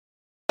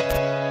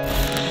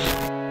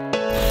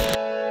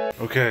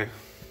Okay,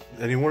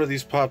 any one of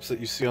these pops that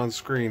you see on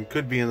screen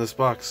could be in this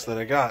box that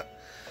I got.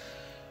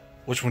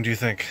 Which one do you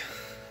think?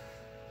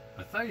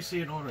 I thought you said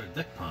you'd order a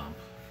dick pump.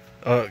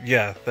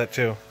 Yeah, that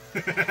too.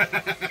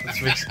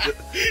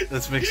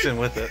 That's mixed in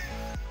with it.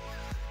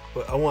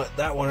 But I want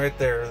that one right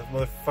there, the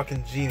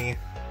motherfucking genie.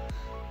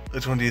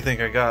 Which one do you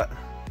think I got?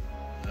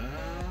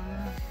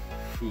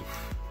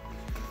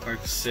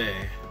 Hard to say.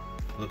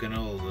 Looking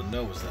old, the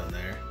nose on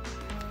there.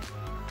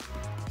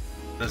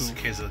 If that's the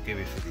case, I'll give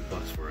you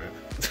 $50 for it.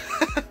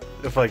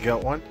 If I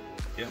got one?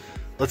 Yep.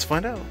 Let's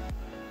find out.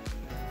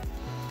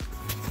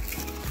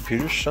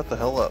 Computer, shut the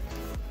hell up.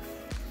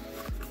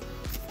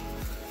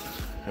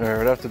 Alright,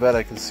 right off the bat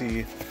I can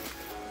see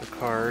the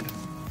card.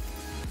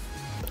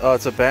 Oh,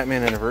 it's a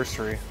Batman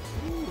anniversary.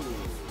 Ooh.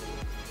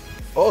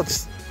 Oh,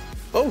 it's...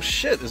 Oh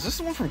shit, is this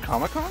the one from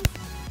Comic-Con?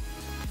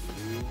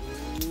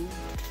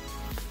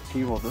 Can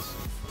you hold this?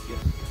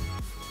 Yes.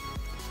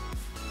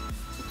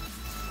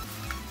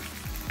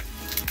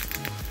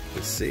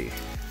 Let's see.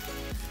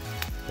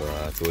 We'll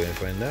have to wait and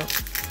find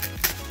out.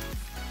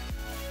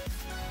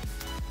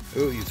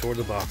 Oh, you tore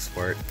the box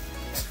apart.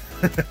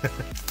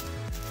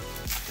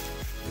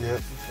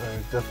 Yep,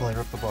 I definitely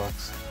ripped the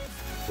box.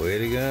 Way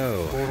to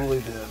go.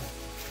 Totally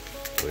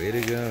did. Way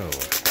to go.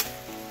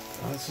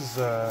 This is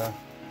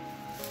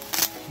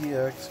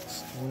PX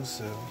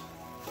exclusive.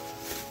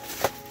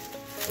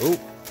 Oh,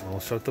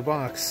 almost shut the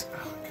box.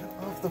 Oh, get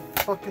off the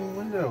fucking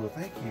window,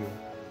 thank you.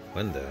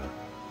 Window.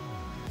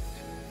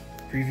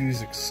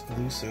 Previews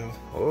exclusive.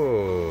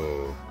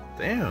 Oh,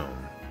 damn.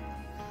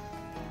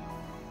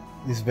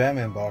 These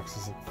Batman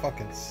boxes look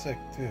fucking sick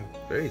too.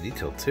 Very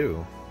detailed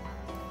too.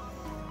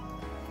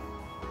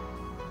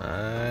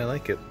 I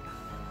like it.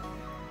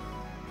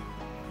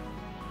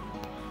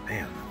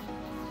 Man.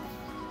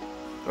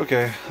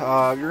 Okay,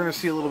 you're gonna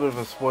see a little bit of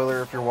a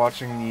spoiler if you're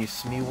watching the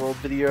Smeyeworld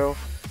video.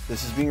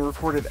 This is being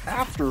recorded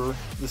after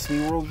the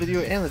Smeyeworld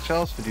video and the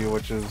Chalice video,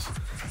 which is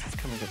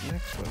coming up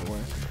next, by the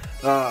way.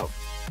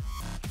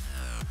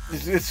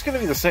 It's gonna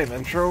be the same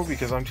intro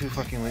because I'm too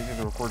fucking lazy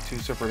to record two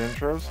separate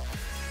intros.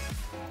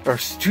 Or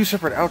two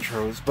separate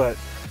outros, but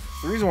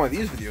the reason why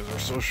these videos are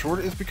so short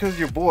is because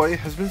your boy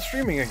has been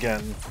streaming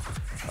again.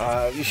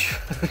 You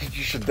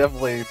should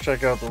definitely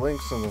check out the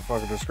links in the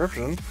fucking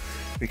description,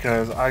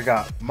 because I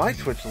got my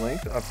Twitch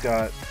linked. I've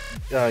got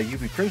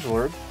UB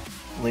Cringelord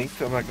linked.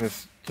 I'm not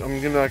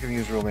gonna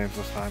use real names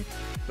this time.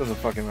 Doesn't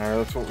fucking matter.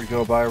 That's what we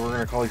go by. We're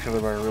gonna call each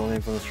other by our real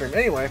names on the stream.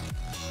 Anyway,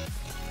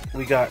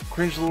 we got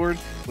Cringelord,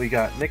 we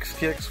got Nick's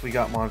Kicks, we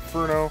got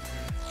Monferno.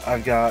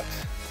 I've got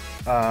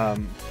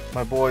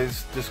my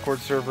boy's Discord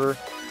server,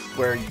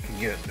 where you can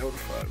get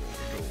notified when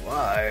we go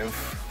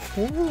live.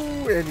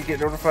 Ooh, and you get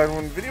notified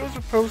when videos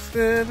are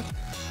posted.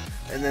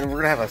 And then we're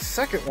gonna have a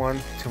second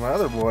one to my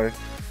other boy,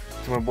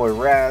 to my boy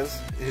Raz.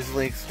 His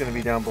link's gonna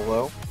be down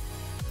below.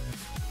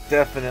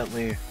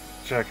 Definitely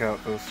check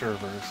out those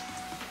servers.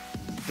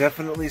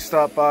 Definitely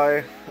stop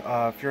by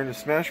if you're into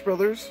Smash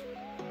Brothers.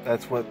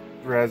 That's what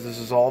Raz's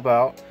is all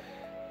about.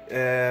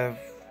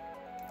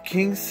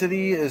 King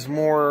City is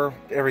more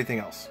everything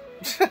else.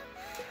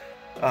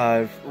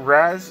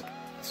 Raz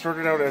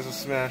started out as a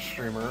Smash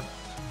streamer.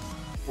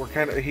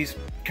 He's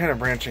kind of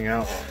branching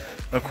out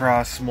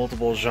across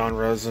multiple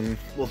genres and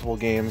multiple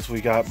games. We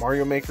got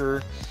Mario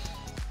Maker.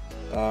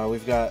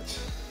 We've got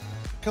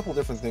a couple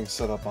different things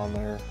set up on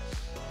there.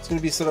 It's going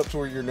to be set up to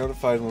where you're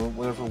notified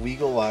whenever we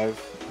go live,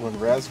 when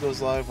Raz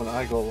goes live, when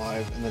I go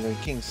live, and then in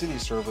King City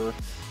server,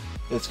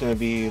 it's going to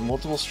be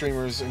multiple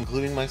streamers,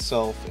 including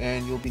myself,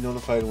 and you'll be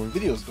notified when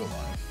videos go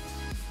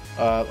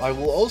live. I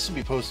will also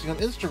be posting on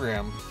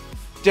Instagram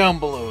down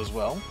below as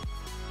well.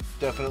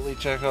 Definitely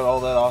check out all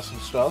that awesome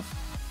stuff.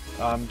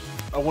 I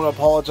want to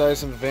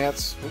apologize in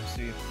advance.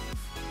 Oopsie.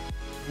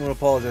 I want to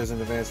apologize in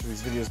advance for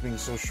these videos being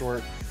so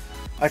short.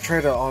 I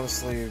try to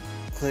honestly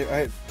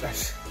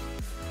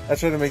I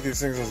try to make these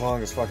things as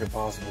long as fucking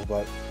possible,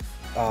 but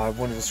I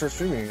wanted to start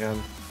streaming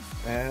again,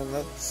 and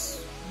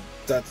that's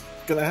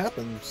gonna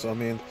happen. So I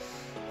mean,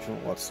 if you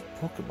want to watch some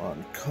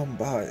Pokemon, come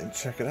by and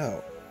check it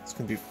out. It's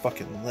gonna be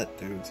fucking lit,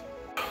 dudes.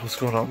 What's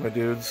going on, my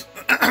dudes?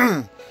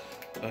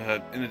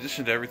 In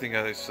addition to everything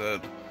I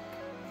said,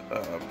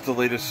 the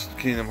latest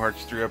Kingdom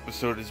Hearts 3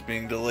 episode is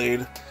being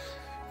delayed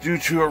due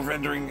to a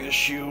rendering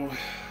issue.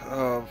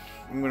 I'm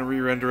gonna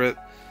re-render it.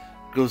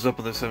 Goes up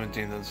on the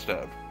 17th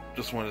instead.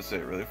 Just wanted to say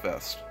it really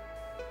fast.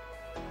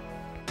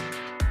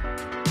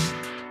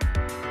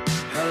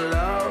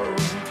 Hello,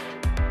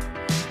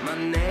 my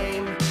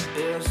name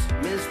is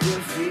Mr.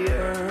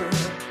 Fear.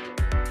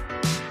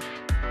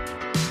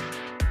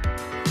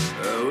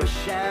 I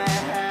wish I